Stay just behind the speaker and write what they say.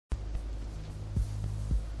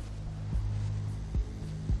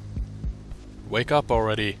wake up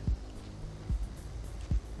already.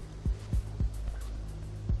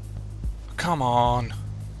 Come on.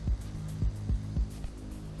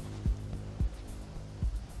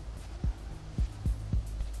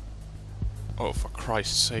 Oh, for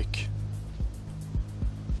Christ's sake.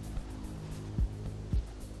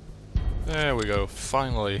 There we go,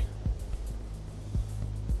 finally.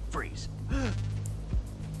 Freeze.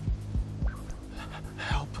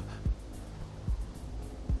 Help.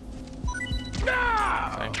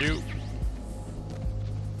 Thank you.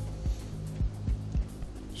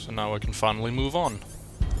 So now I can finally move on.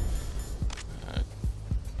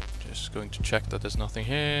 Just going to check that there's nothing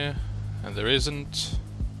here. And there isn't.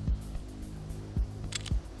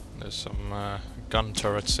 There's some gun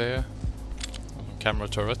turrets here. Some camera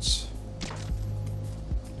turrets.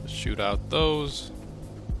 Just shoot out those.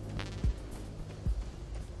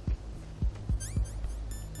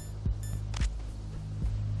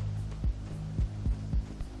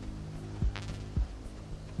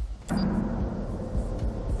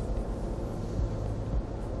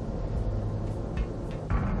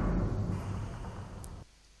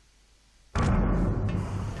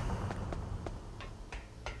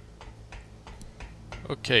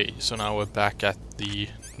 Okay, so now we're back at the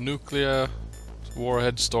nuclear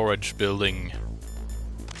warhead storage building.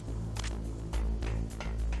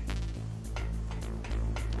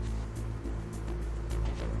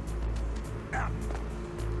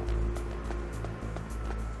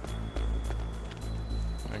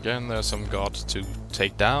 Again, there's some guards to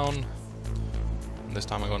take down. And this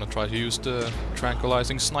time I'm gonna try to use the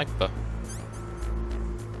tranquilizing sniper.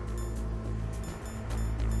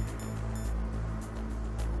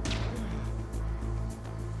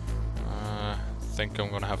 I think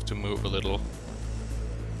I'm gonna have to move a little.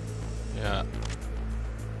 Yeah.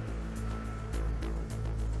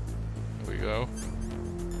 Here we go.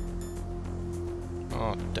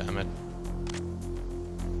 Oh, damn it.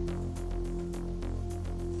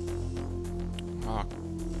 Ah.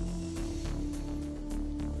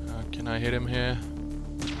 Can I hit him here?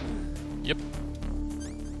 Yep.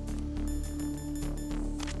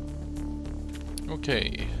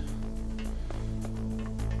 Okay.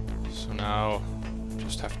 So now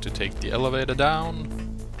just have to take the elevator down.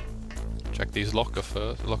 Check these lockers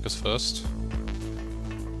first.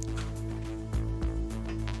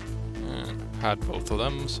 Had both of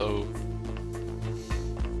them, so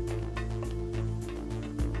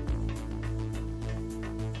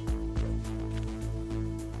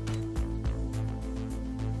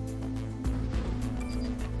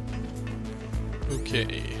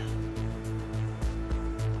okay.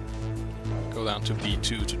 Go down to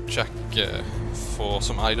B2 to check for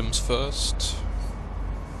some items first.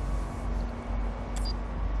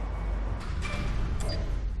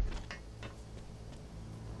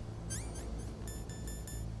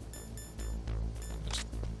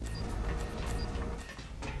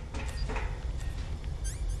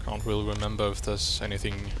 Can't really remember if there's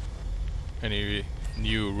any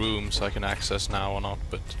new rooms I can access now or not,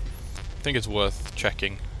 but I think it's worth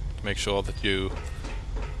checking to make sure that you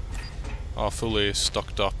are fully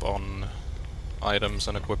stocked up on items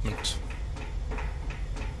and equipment.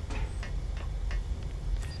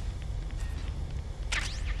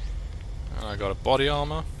 And I got a body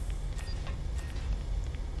armor.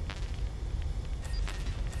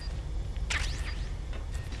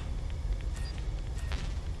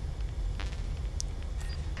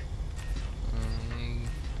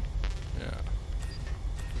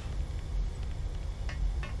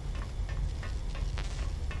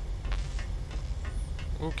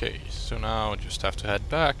 Okay, so now I just have to head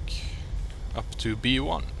back up to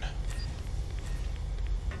B1.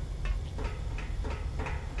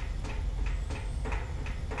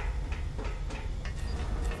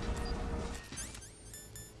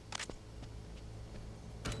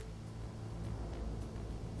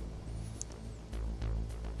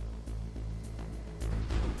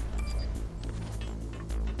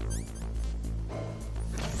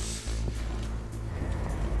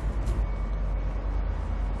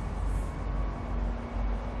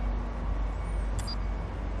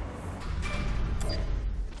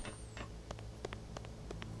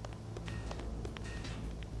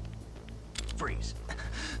 Freeze.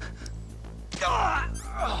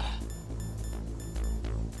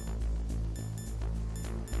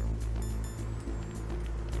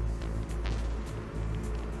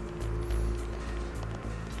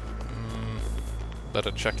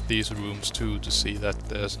 Better check these rooms too to see that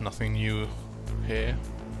there's nothing new here.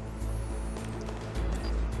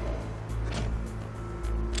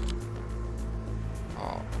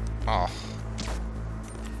 Oh. Oh.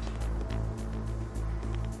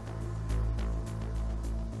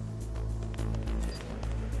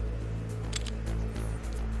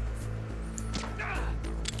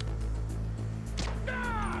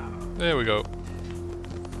 There we go.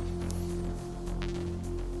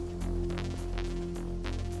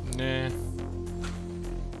 Nah.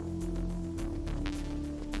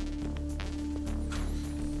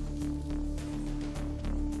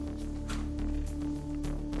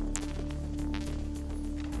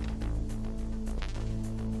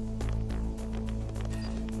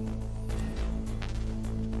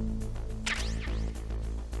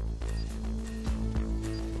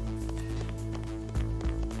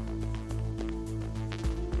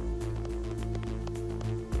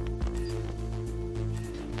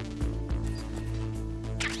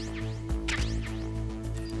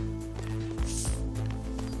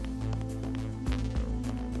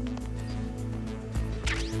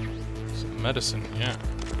 Medicine, yeah.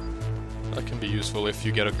 That can be useful if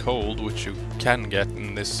you get a cold, which you can get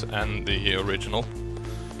in this and the original.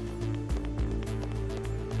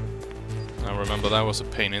 I remember that was a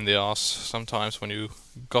pain in the ass sometimes when you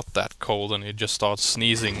got that cold and you just start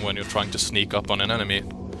sneezing when you're trying to sneak up on an enemy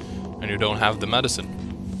and you don't have the medicine.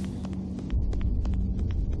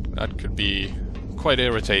 That could be quite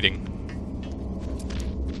irritating.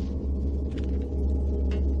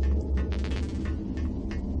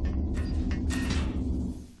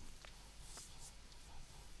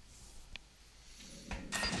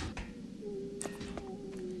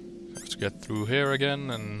 Get through here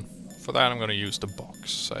again, and for that I'm gonna use the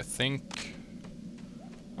box, I think.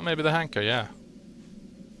 Or maybe the hanker, yeah.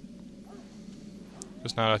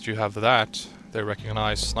 Because now that you have that, they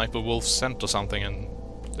recognize Sniper Wolf's scent or something, and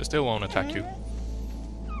they still won't attack you.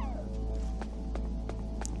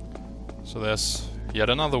 So there's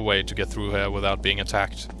yet another way to get through here without being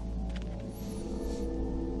attacked.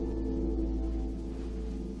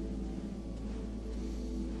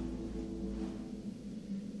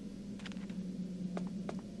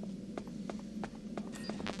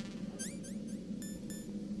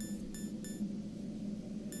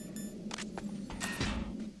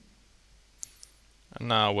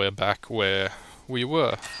 Now we're back where we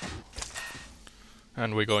were.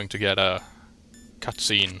 And we're going to get a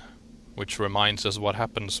cutscene, which reminds us what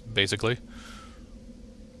happens, basically.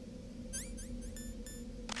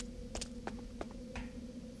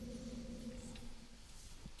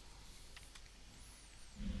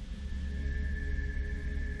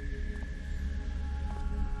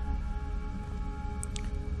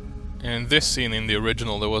 In this scene in the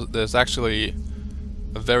original, there's actually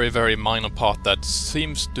a very, very minor part that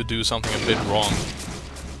seems to do something a bit wrong.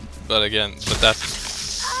 But again, but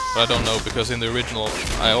I don't know, because in the original,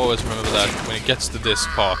 I always remember that when it gets to this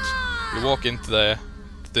part, you walk into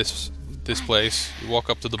this place, you walk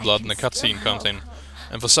up to the blood, and the cutscene comes in.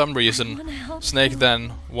 And for some reason, Snake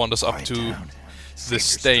then wanders up to this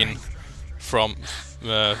stain from,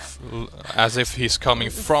 as if he's coming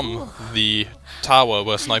from the tower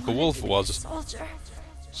where Sniper Wolf was.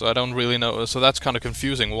 So I don't really know, so that's kind of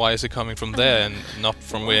confusing. Why is he coming from there and not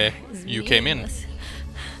from where you came in?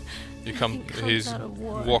 He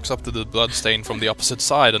walks up to the bloodstain from the opposite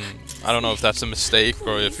side, and I don't know if that's a mistake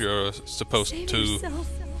or if you're supposed to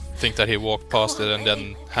think that he walked past it and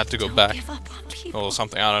then had to go back or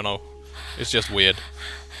something. I don't know. It's just weird.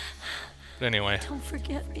 But anyway,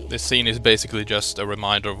 this scene is basically just a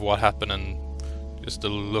reminder of what happened and just a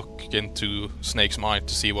look into Snake's mind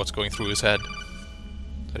to see what's going through his head.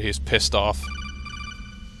 That he's pissed off.